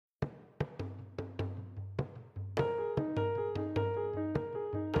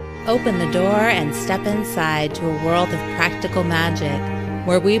Open the door and step inside to a world of practical magic,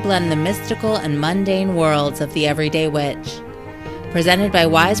 where we blend the mystical and mundane worlds of the everyday witch. Presented by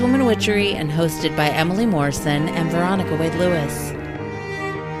Wise Woman Witchery and hosted by Emily Morrison and Veronica Wade-Lewis.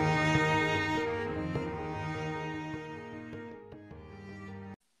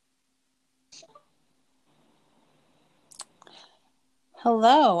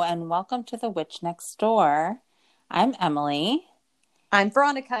 Hello, and welcome to The Witch Next Door. I'm Emily. I'm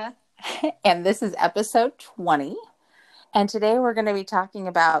Veronica. And this is episode 20. And today we're going to be talking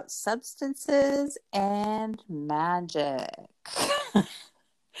about substances and magic. It's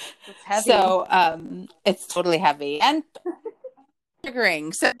heavy. So it's totally heavy and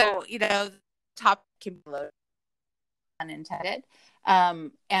triggering. So, the topic can be loaded, unintended.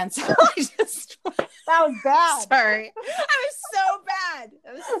 And so I just... That was bad. Sorry. That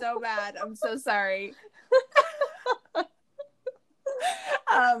was so bad. I'm so sorry.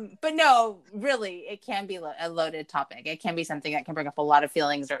 But no, really, it can be a loaded topic. It can be something that can bring up a lot of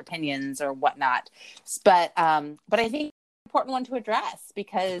feelings or opinions or whatnot. But I think it's an important one to address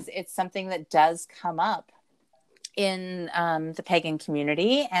because it's something that does come up in the pagan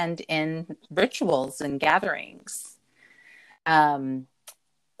community and in rituals and gatherings. So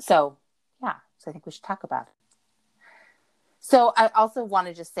I think we should talk about it. So I also want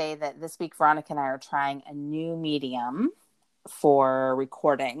to just say that this week, Veronica and I are trying a new medium for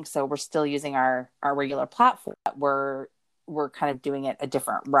recording. So we're still using our regular platform. We're kind of doing it a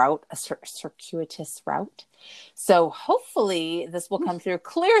different route, a circuitous route. So hopefully this will come through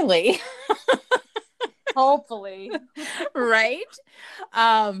clearly. Hopefully. Right?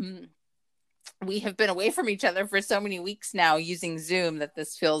 We have been away from each other for so many weeks now using Zoom that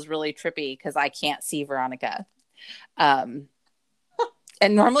this feels really trippy because I can't see Veronica. And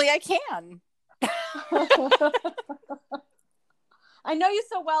normally I can. I know you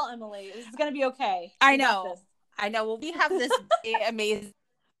so well, Emily. This is going to be okay. I know. Well, we have this amazing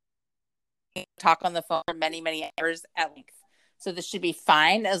talk on the phone for many, many hours at length. So this should be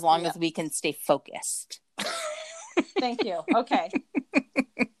fine as long as we can stay focused. Thank you. Okay.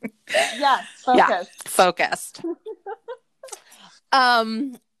 Yes, focused. Yeah, focused.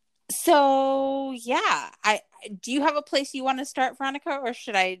 So yeah, do you have a place you want to start, Veronica, or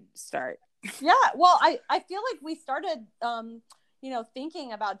should I start? Yeah, well, I feel like we started,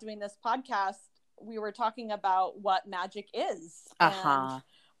 thinking about doing this podcast. We were talking about what magic is. And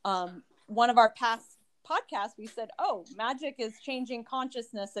one of our past podcasts, we said, oh, magic is changing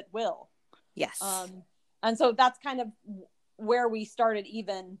consciousness at will. Yes. And so that's kind of where we started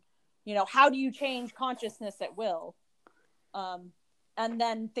even, how do you change consciousness at will? And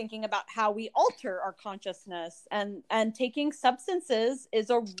then thinking about how we alter our consciousness and taking substances is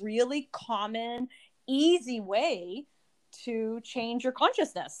a really common, easy way to change your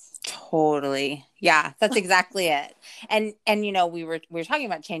consciousness. Totally. Yeah, that's exactly it. And we were talking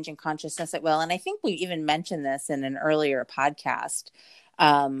about changing consciousness at will. And I think we even mentioned this in an earlier podcast.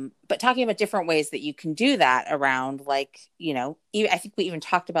 But talking about different ways that you can do that around, like, I think we even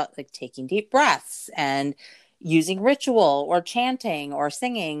talked about like taking deep breaths and using ritual or chanting or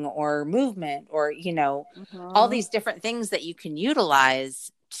singing or movement or, all these different things that you can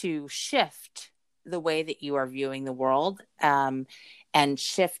utilize to shift the way that you are viewing the world, and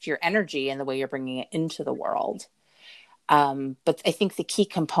shift your energy and the way you're bringing it into the world. But I think the key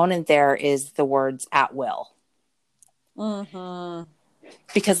component there is the words at will. Mm-hmm.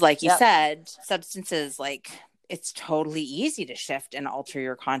 Because like you said, substances, like, it's totally easy to shift and alter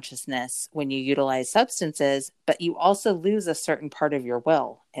your consciousness when you utilize substances, but you also lose a certain part of your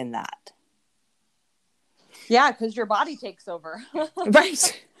will in that. Yeah, because your body takes over.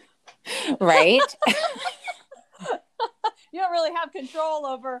 Right. Right. You don't really have control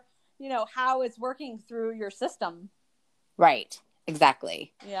over, how it's working through your system. Right.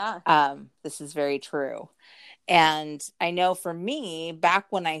 Exactly. Yeah. This is very true. And I know for me, back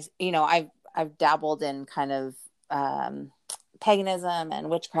when I've dabbled in kind of paganism and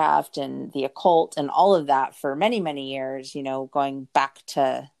witchcraft and the occult and all of that for many, many years, going back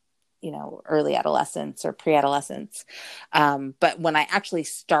to, early adolescence or pre-adolescence. But when I actually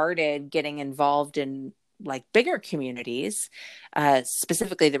started getting involved in like bigger communities,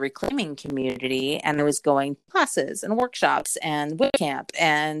 specifically the reclaiming community, and I was going to classes and workshops and witch camp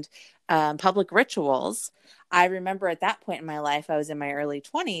and public rituals, I remember at that point in my life, I was in my early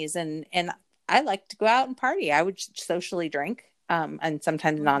 20s and I liked to go out and party. I would socially drink, and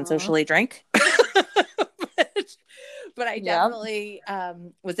sometimes non-socially drink. But I definitely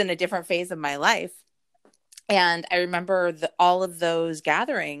was in a different phase of my life. And I remember all of those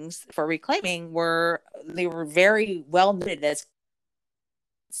gatherings for reclaiming were very well knitted as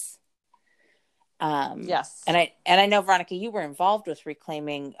Yes. And I know, Veronica, you were involved with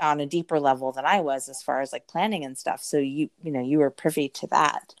reclaiming on a deeper level than I was, as far as like planning and stuff. So you were privy to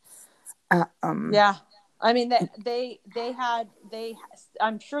that. Yeah. I mean,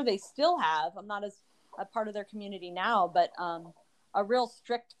 I'm sure they still have, I'm not as a part of their community now, but, a real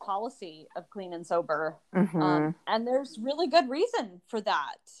strict policy of clean and sober. Mm-hmm. And there's really good reason for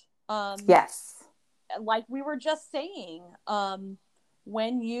that. Yes. Like we were just saying,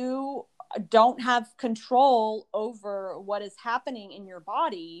 when you don't have control over what is happening in your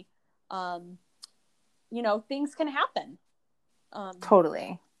body, things can happen.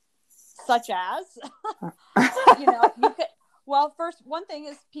 Totally. Such as, you could, well, first, one thing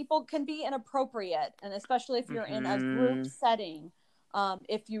is people can be inappropriate. And especially if you're in a group setting,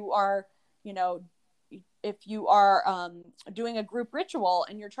 if you are, doing a group ritual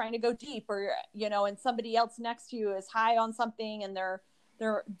and you're trying to go deep, or, and somebody else next to you is high on something and they're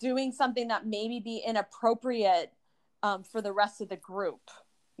doing something that maybe be inappropriate, for the rest of the group.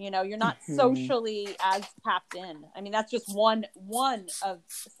 You're not socially as tapped in. I mean, that's just one of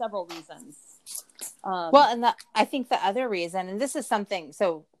several reasons. Well, and I think the other reason, and this is something,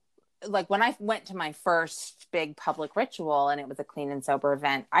 so like when I went to my first big public ritual and it was a clean and sober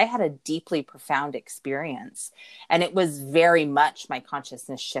event, I had a deeply profound experience, and it was very much my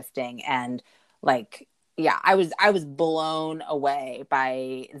consciousness shifting. And like, yeah, I was blown away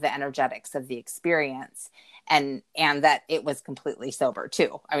by the energetics of the experience, and that it was completely sober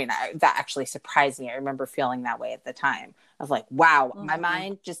too. I mean, that actually surprised me. I remember feeling that way at the time. I was like, wow, my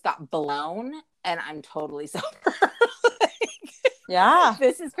mind just got blown and I'm totally sober. Yeah.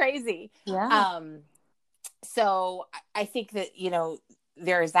 This is crazy. Yeah. So I think that,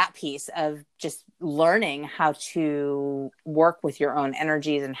 there's that piece of just learning how to work with your own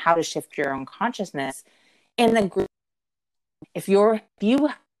energies and how to shift your own consciousness in the group. If you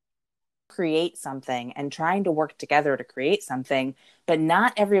create something and trying to work together to create something, but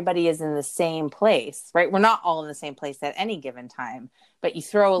not everybody is in the same place, right? We're not all in the same place at any given time, but you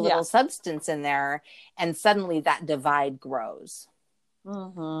throw a little substance in there and suddenly that divide grows.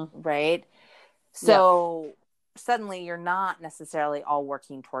 Right? So suddenly you're not necessarily all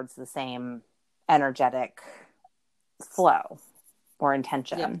working towards the same energetic flow or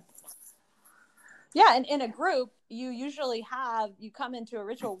intention. Yeah. And in a group, you usually you come into a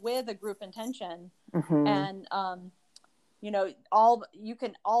ritual with a group intention. And, you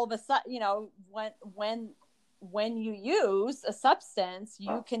can all of a sudden, when you use a substance,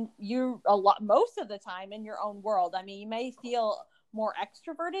 most of the time in your own world. I mean, you may feel more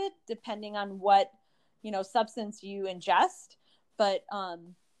extroverted depending on what, substance you ingest, but,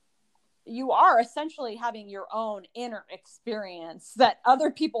 you are essentially having your own inner experience that other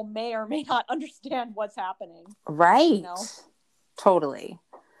people may or may not understand what's happening. Right. Totally.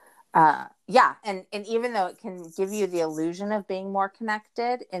 Yeah. And even though it can give you the illusion of being more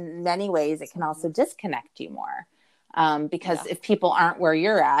connected, in many ways, it can also disconnect you more. Because if people aren't where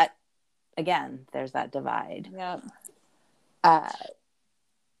you're at, again, there's that divide. Yeah.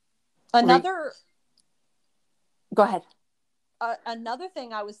 Go ahead. Another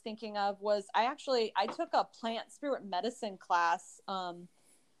thing I was thinking of was I took a plant spirit medicine class, and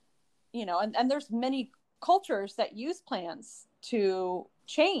there's many cultures that use plants to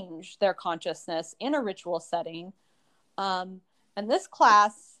change their consciousness in a ritual setting. And this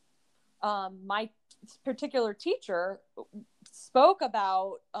class, my particular teacher spoke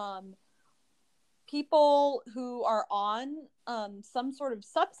about, people who are on some sort of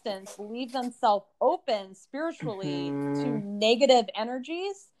substance leave themselves open spiritually to negative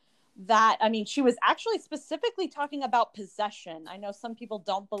energies. That, I mean, she was actually specifically talking about possession. I know some people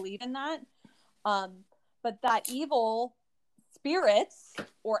don't believe in that, but that evil spirits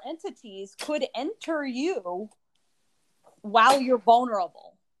or entities could enter you while you're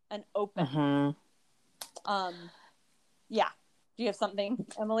vulnerable and open. Yeah. Do you have something,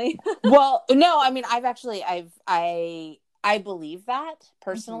 Emily? Well, no, I mean, I believe that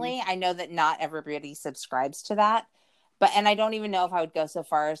personally. I know that not everybody subscribes to that, and I don't even know if I would go so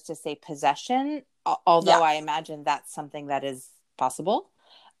far as to say possession, although I imagine that's something that is possible.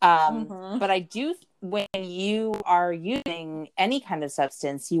 But I do, when you are using any kind of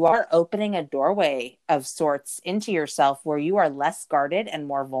substance, you are opening a doorway of sorts into yourself where you are less guarded and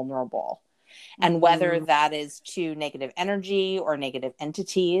more vulnerable. And whether that is to negative energy or negative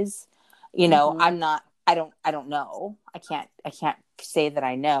entities, I don't know. I can't say that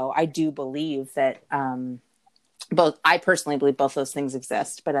I know. I do believe that, I personally believe both those things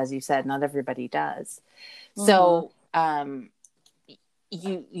exist, but as you said, not everybody does. So,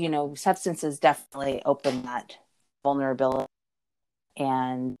 substances definitely open that vulnerability.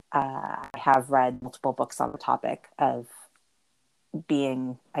 And I have read multiple books on the topic of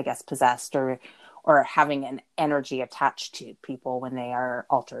being, I guess, possessed or having an energy attached to people when they are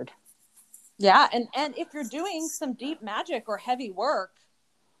altered. Yeah. And if you're doing some deep magic or heavy work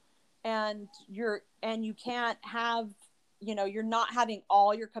and you can't have, you're not having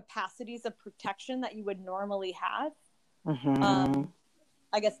all your capacities of protection that you would normally have. Mm-hmm.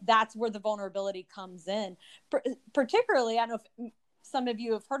 I guess that's where the vulnerability comes in. Particularly, I don't know if some of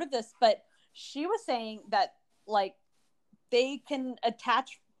you have heard of this, but she was saying that like they can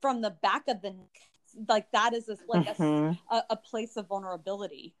attach from the back of the neck. Like that is a place of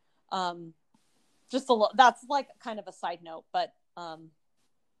vulnerability. That's like kind of a side note, but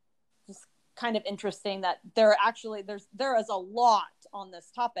just kind of interesting that there is a lot on this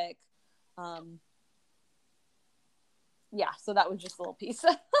topic. Yeah, so that was just a little piece.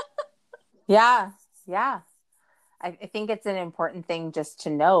 Yeah. I think it's an important thing just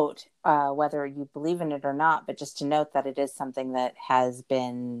to note, whether you believe in it or not, but just to note that it is something that has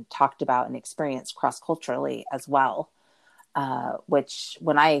been talked about and experienced cross-culturally as well, which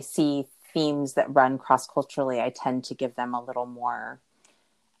when I see themes that run cross-culturally, I tend to give them a little more,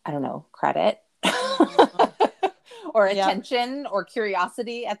 I don't know, credit or attention or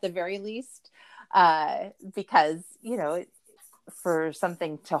curiosity at the very least, because, for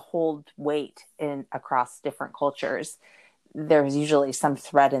something to hold weight across different cultures, there's usually some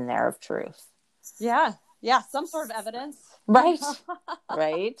thread in there of truth. Yeah, some sort of evidence. Right.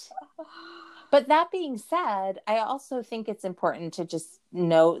 But that being said, I also think it's important to just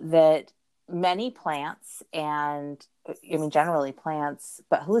note that many plants generally plants,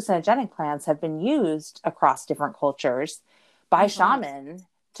 but hallucinogenic plants have been used across different cultures by shaman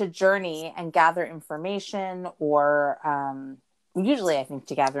to journey and gather information or, usually I think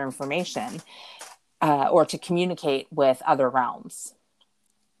to gather information or to communicate with other realms.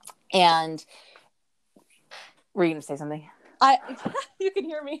 And were you going to say something? You can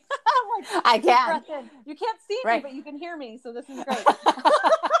hear me. I can. You can't see me, but you can hear me. So this is great.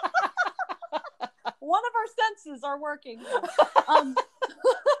 One of our senses are working.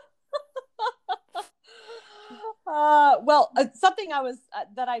 Something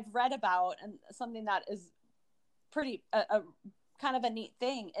that I've read about, and something that is pretty kind of a neat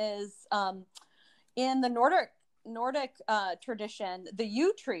thing is in the Nordic tradition, the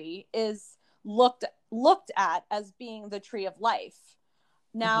yew tree is looked at as being the tree of life.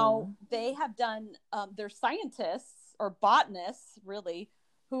 Now they have done there's scientists or botanists really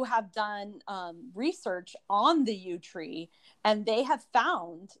who have done research on the yew tree, and they have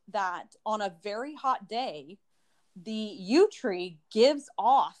found that on a very hot day, the yew tree gives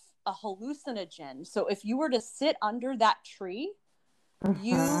off a hallucinogen. So if you were to sit under that tree,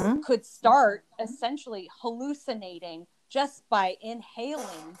 you could start essentially hallucinating just by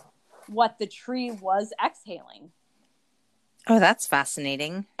inhaling what the tree was exhaling. Oh, that's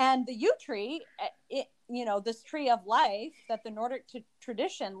fascinating. And the yew tree, this tree of life that the Nordic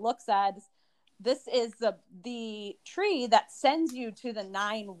tradition looks at, this is the tree that sends you to the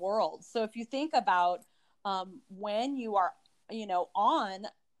 9 worlds. So if you think about when you are, on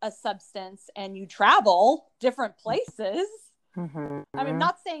a substance and you travel different places, I mean, I'm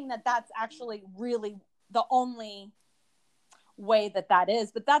not saying that that's actually really the only way that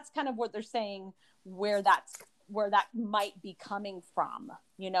is, but that's kind of what they're saying, where that might be coming from,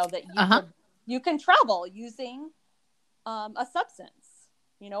 that you can travel using a substance,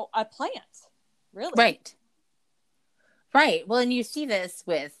 a plant, really. Right. Well, and you see this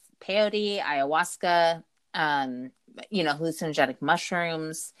with peyote, ayahuasca, hallucinogenic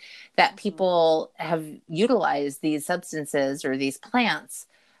mushrooms, that people have utilized these substances or these plants,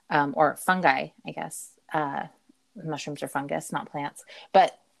 or fungi, I guess. Mushrooms are fungus, not plants.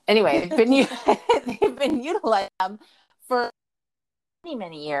 But anyway, they've been utilizing them for many,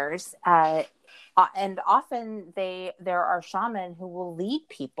 many years. And often there are shamans who will lead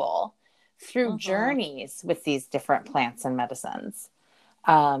people through journeys with these different plants and medicines.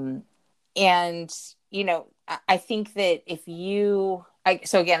 And, I think that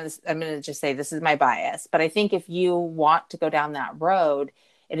so again, I'm going to just say this is my bias, but I think if you want to go down that road,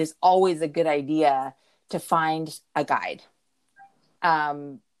 it is always a good idea to find a guide.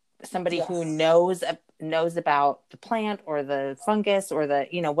 Somebody who knows about the plant or the fungus or the,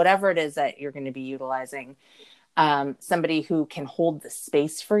 whatever it is that you're going to be utilizing. Somebody who can hold the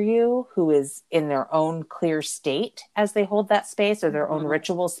space for you, who is in their own clear state as they hold that space, or their own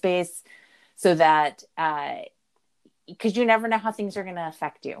ritual space, so that, because you never know how things are going to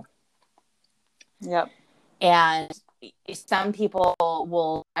affect you. Yep. And some people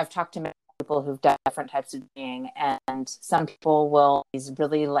I've talked to people who've done different types of being, and some people will have these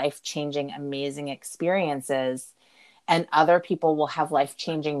really life-changing, amazing experiences, and other people will have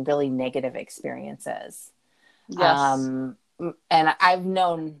life-changing, really negative experiences. Yes. And I've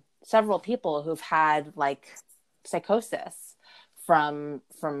known several people who've had like psychosis from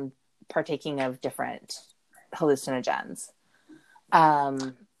partaking of different hallucinogens.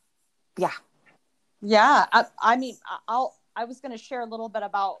 Yeah. Yeah. I mean, I was going to share a little bit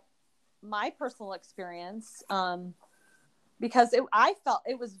about my personal experience, because I felt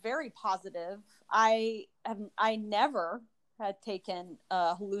it was very positive. I never had taken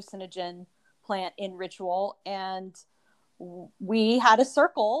a hallucinogen plant in ritual, and we had a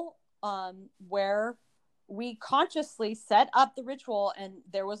circle where we consciously set up the ritual, and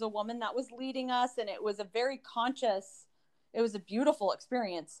there was a woman that was leading us, and it was a very conscious, it was a beautiful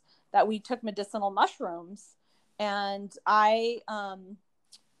experience that we took medicinal mushrooms. And I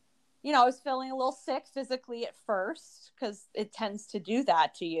was feeling a little sick physically at first, because it tends to do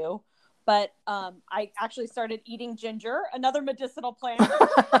that to you. But I actually started eating ginger, another medicinal plant,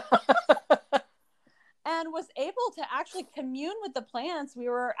 and was able to actually commune with the plants. We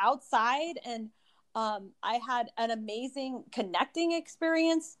were outside, and I had an amazing connecting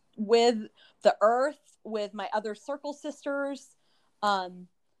experience with the earth, with my other circle sisters. And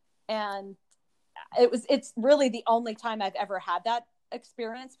it's really the only time I've ever had that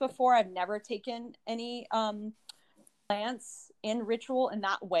experience before. I've never taken any plants in ritual in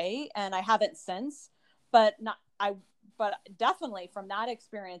that way, and I haven't since. But definitely from that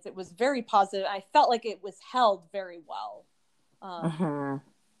experience, it was very positive. I felt like it was held very well.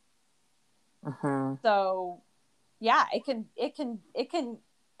 So yeah, it can,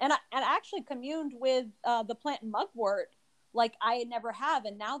 and I actually communed with the plant mugwort like I never have.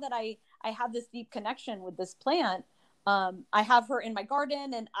 And now that I have this deep connection with this plant, I have her in my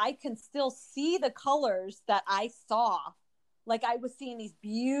garden, and I can still see the colors that I saw. Like I was seeing these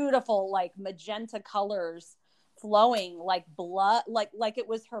beautiful, like magenta colors flowing like blood, like it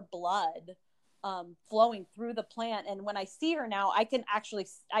was her blood flowing through the plant. And when I see her now, I can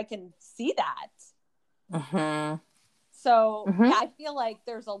see that. So yeah, I feel like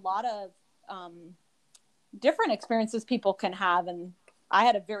there's a lot of different experiences people can have, and I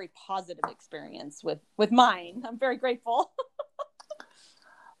had a very positive experience with mine. I'm very grateful.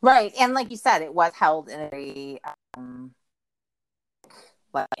 Right. And like you said, it was held in a very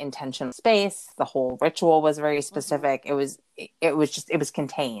like intentional space. The whole ritual was very specific. It was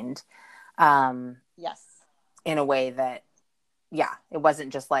contained. Yes. In a way that, yeah, it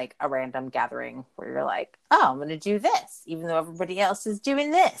wasn't just like a random gathering where you're like, oh, I'm going to do this, even though everybody else is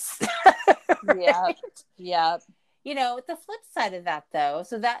doing this. Right? Yeah. The flip side of that, though,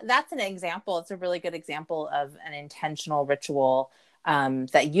 so that's an example. It's a really good example of an intentional ritual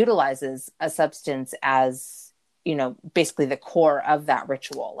that utilizes a substance as, basically the core of that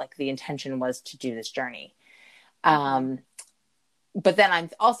ritual. Like the intention was to do this journey. But then I'm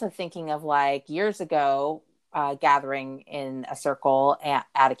also thinking of like years ago, gathering in a circle at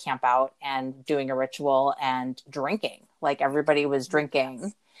a camp out and doing a ritual and drinking. Like everybody was drinking.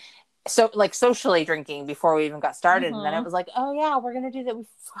 Yes. So like socially drinking before we even got started. And then it was like, oh yeah, we're going to do that.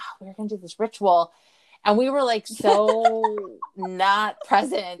 We're going to do this ritual. And we were like, so not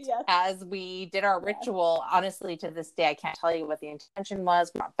present as we did our ritual. Honestly, to this day, I can't tell you what the intention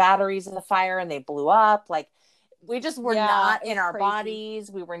was. We got batteries in the fire and they blew up. Like we just were not in our bodies.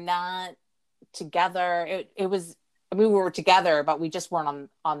 We were not together. We were together, but we just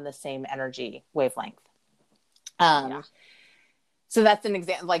weren't on the same energy wavelength. So that's an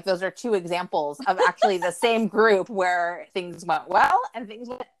example. Like those are two examples of actually the same group where things went well and things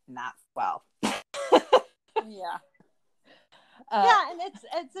went not well. Yeah, and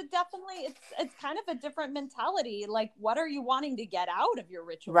it's kind of a different mentality. Like, what are you wanting to get out of your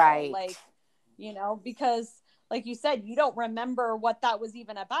ritual? Right. Like, because like you said, you don't remember what that was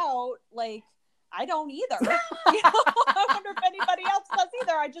even about. Like, I don't either. I wonder if anybody else does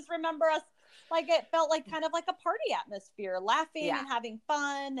either. I just remember us, like, it felt like kind of like a party atmosphere, laughing and having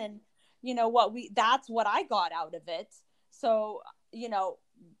fun. And, that's what I got out of it. So,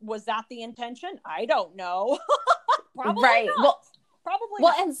 was that the intention? I don't know. Probably right. not. Well, probably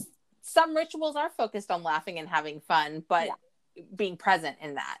well, not. And some rituals are focused on laughing and having fun, but being present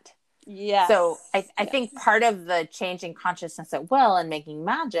in that. Yes. So I think part of the changing consciousness at will and making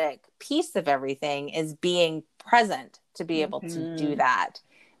magic piece of everything is being present to be able to do that.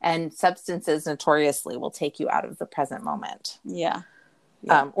 And substances notoriously will take you out of the present moment. Yeah.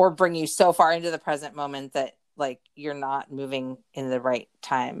 Or bring you so far into the present moment that like you're not moving in the right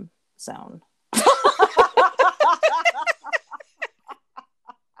time zone.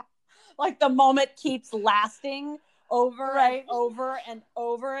 Like the moment keeps lasting over Right. and over and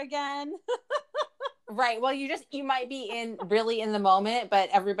over again. Right. Well, you might be really in the moment, but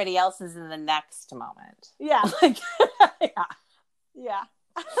everybody else is in the next moment. Yeah. Like, yeah. Yeah.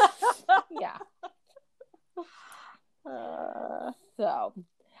 Yeah. So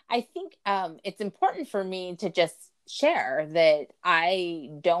I think it's important for me to just share that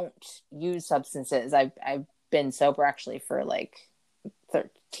I don't use substances. I've been sober actually for like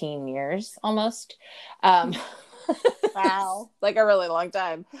 13 years almost. Wow. Like a really long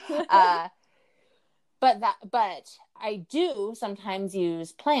time. But I do sometimes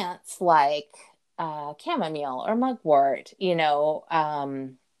use plants like chamomile or mugwort,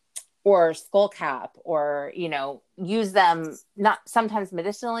 or skullcap, or use them not sometimes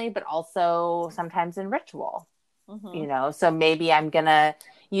medicinally, but also sometimes in ritual. Mm-hmm. So maybe I'm gonna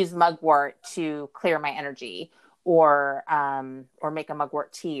use mugwort to clear my energy, or make a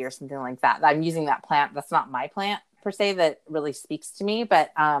mugwort tea or something like that. I'm using that plant. That's not my plant per se that really speaks to me,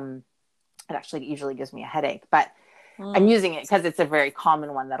 but it actually usually gives me a headache, but I'm using it because it's a very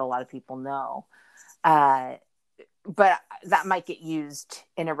common one that a lot of people know. But that might get used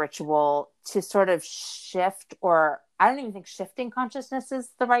in a ritual to sort of shift, or I don't even think shifting consciousness is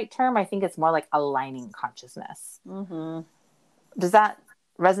the right term. I think it's more like aligning consciousness. Mm-hmm. Does that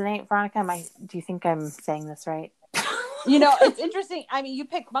resonate, Veronica? Do you think I'm saying this right? It's interesting. I mean, you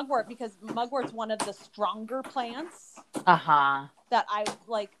picked mugwort because mugwort's one of the stronger plants. Uh-huh. That I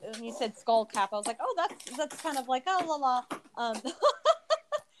like. When you said skull cap, I was like, oh, that's kind of like kind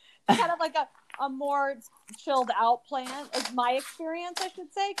of like a more chilled out plant is my experience, I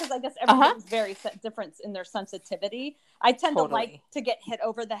should say, because I guess everybody's very different in their sensitivity. I tend to like to get hit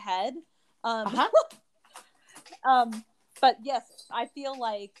over the head. But yes, I feel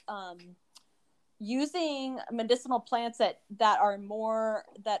like using medicinal plants that are more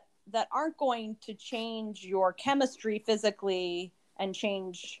that aren't going to change your chemistry physically and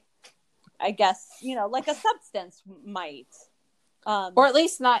change, I guess, like a substance might. Or at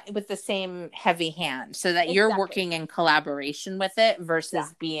least not with the same heavy hand, so that you're working in collaboration with it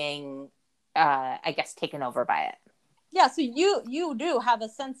versus being, I guess, taken over by it. Yeah. So you do have a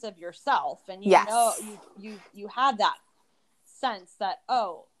sense of yourself, and know you have that sense that,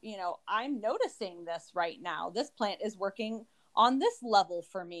 oh, I'm noticing this right now. This plant is working on this level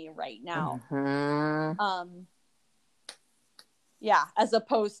for me right now. Mm-hmm. Yeah, as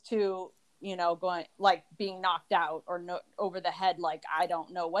opposed to going like being knocked out or over the head, like I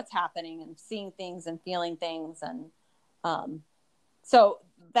don't know what's happening, and seeing things and feeling things, and so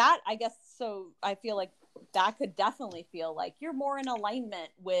that, I guess, so I feel like that could definitely feel like you're more in alignment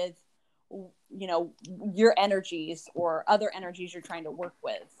with your energies or other energies you're trying to work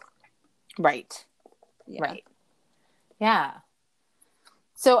with. Right. Yeah. Right. Yeah.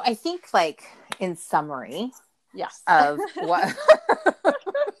 So I think, like, in summary, yes, of what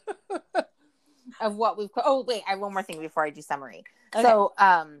of what we've. Oh wait, I have one more thing before I do summary. Okay. So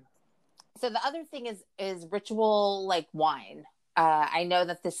the other thing is ritual, like wine. I know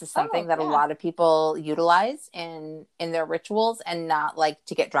that this is something that a lot of people utilize in their rituals, and not like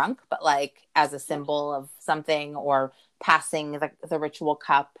to get drunk, but like as a symbol of something, or passing the ritual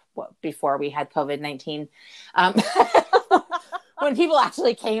cup before we had COVID-19. When people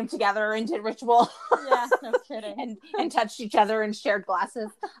actually came together and did ritual. Yeah, no kidding. and touched each other and shared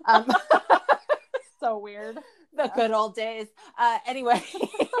glasses. So weird. The good old days. Anyway.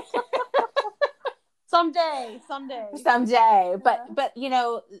 Someday. But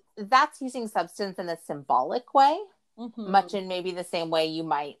that's using substance in a symbolic way, much in maybe the same way you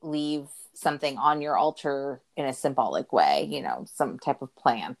might leave something on your altar in a symbolic way, some type of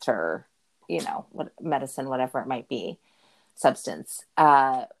plant or, medicine, whatever it might be, substance,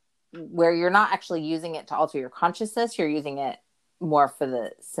 where you're not actually using it to alter your consciousness. You're using it more for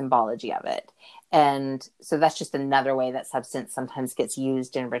the symbology of it. And so that's just another way that substance sometimes gets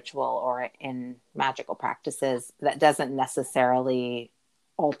used in ritual or in magical practices that doesn't necessarily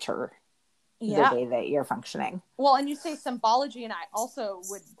alter the way that you're functioning. Well, and you say symbology, and I also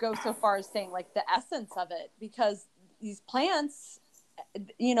would go so far as saying like the essence of it, because these plants,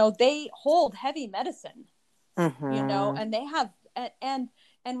 they hold heavy medicine, and they have, and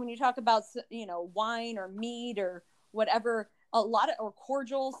when you talk about, wine or mead or whatever, a lot of, or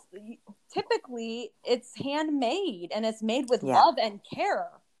cordials, typically it's handmade and it's made with love and care,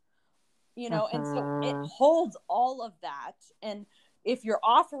 and so it holds all of that. And if you're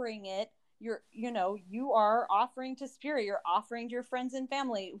offering it, you are offering to spirit, you're offering to your friends and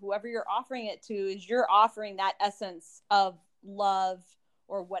family, whoever you're offering it to, is you're offering that essence of love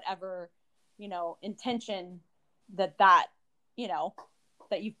or whatever, intention that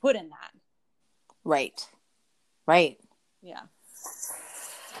that you've put in that. Right. Yeah.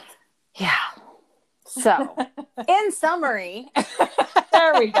 Yeah. So, in summary,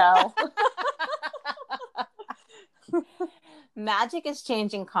 there we go. Magic is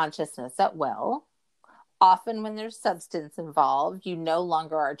changing consciousness at will. Often when there's substance involved, you no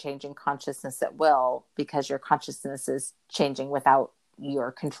longer are changing consciousness at will because your consciousness is changing without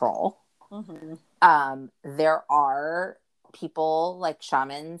your control. Mm-hmm. There are people like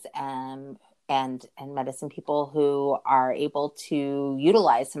shamans and medicine people who are able to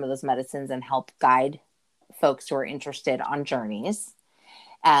utilize some of those medicines and help guide folks who are interested on journeys.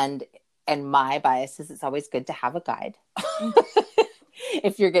 And my bias is it's always good to have a guide.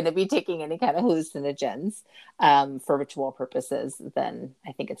 If you're going to be taking any kind of hallucinogens for ritual purposes, then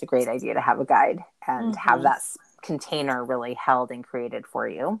I think it's a great idea to have a guide and have that container really held and created for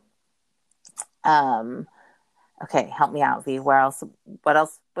you. Okay, help me out, V. What else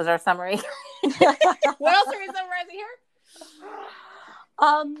was our summary? What else are we summarizing here?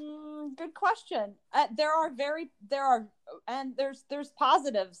 Good question. There's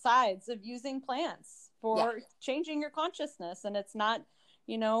positive sides of using plants for changing your consciousness, and it's not,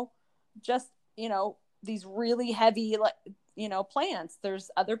 just, these really heavy, plants.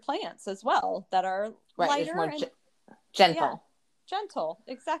 There's other plants as well that are lighter more and gentle. Yeah, gentle,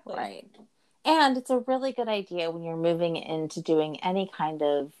 exactly. Right. And it's a really good idea when you're moving into doing any kind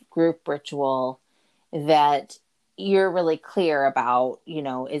of group ritual that you're really clear about,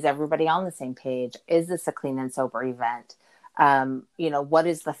 is everybody on the same page? Is this a clean and sober event? What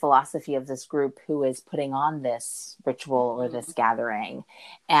is the philosophy of this group who is putting on this ritual or this gathering?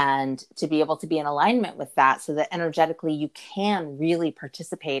 And to be able to be in alignment with that so that energetically you can really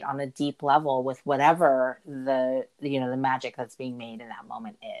participate on a deep level with whatever the magic that's being made in that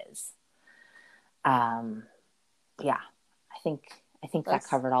moment is. I think that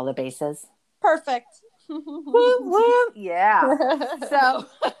covered all the bases. Perfect. Woo, woo. Yeah.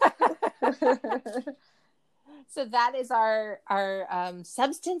 So that is our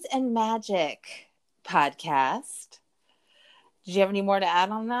Substance and Magic podcast. Did you have any more to add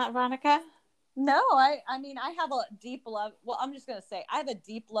on that, Veronica? No, I mean, I have a deep love. Well, I'm just going to say I have a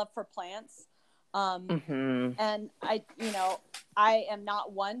deep love for plants. And I am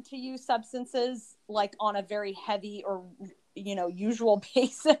not one to use substances like on a very heavy or, usual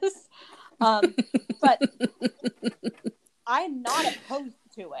basis. But I'm not opposed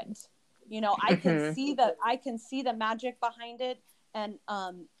to it. I can see the magic behind it. And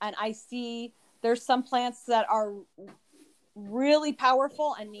I see there's some plants that are really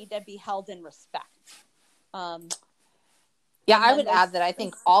powerful and need to be held in respect. I would add that I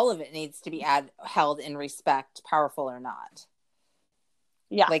think all of it needs to be held in respect, powerful or not.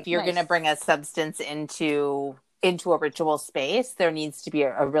 Yeah. Like you're going to bring a substance into a ritual space, there needs to be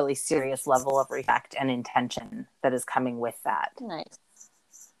a really serious level of respect and intention that is coming with that. Nice.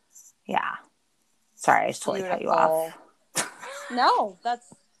 Yeah. Sorry, I just totally cut you off. No,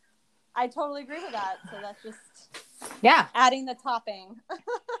 I totally agree with that. So that's just adding the topping.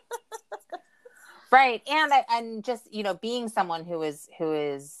 Right. And just, being someone who is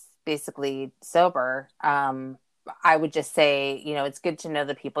basically sober, I would just say, it's good to know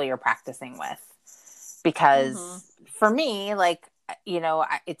the people you're practicing with. Because for me,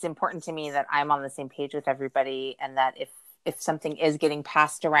 it's important to me that I'm on the same page with everybody, and that if something is getting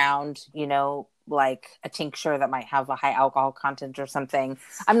passed around, like a tincture that might have a high alcohol content or something,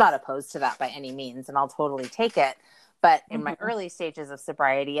 I'm not opposed to that by any means, and I'll totally take it. But in my early stages of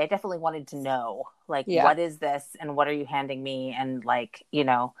sobriety, I definitely wanted to know, what is this and what are you handing me? And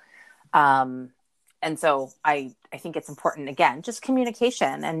and so I think it's important, again, just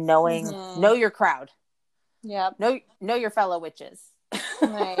communication and knowing, know your crowd. Yeah. Know your fellow witches.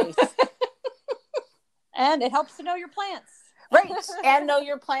 Nice. And it helps to know your plants. Right. And know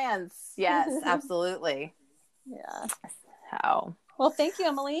your plants. Yes, absolutely. Yeah. So. Well, thank you,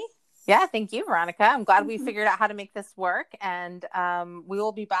 Emily. Yeah, thank you, Veronica. I'm glad we figured out how to make this work. And we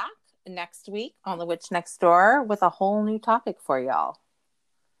will be back next week on The Witch Next Door with a whole new topic for y'all.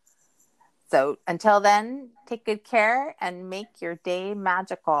 So until then, take good care and make your day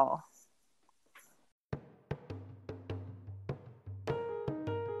magical.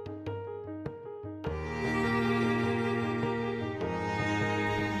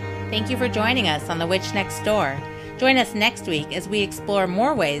 Thank you for joining us on The Witch Next Door. Join us next week as we explore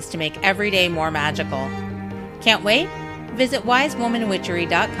more ways to make every day more magical. Can't wait? Visit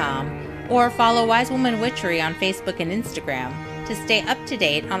wisewomanwitchery.com or follow Wise Woman Witchery on Facebook and Instagram to stay up to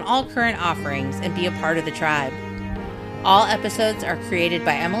date on all current offerings and be a part of the tribe. All episodes are created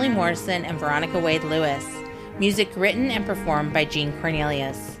by Emily Morrison and Veronica Wade Lewis. Music written and performed by Gene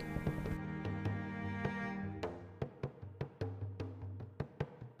Cornelius.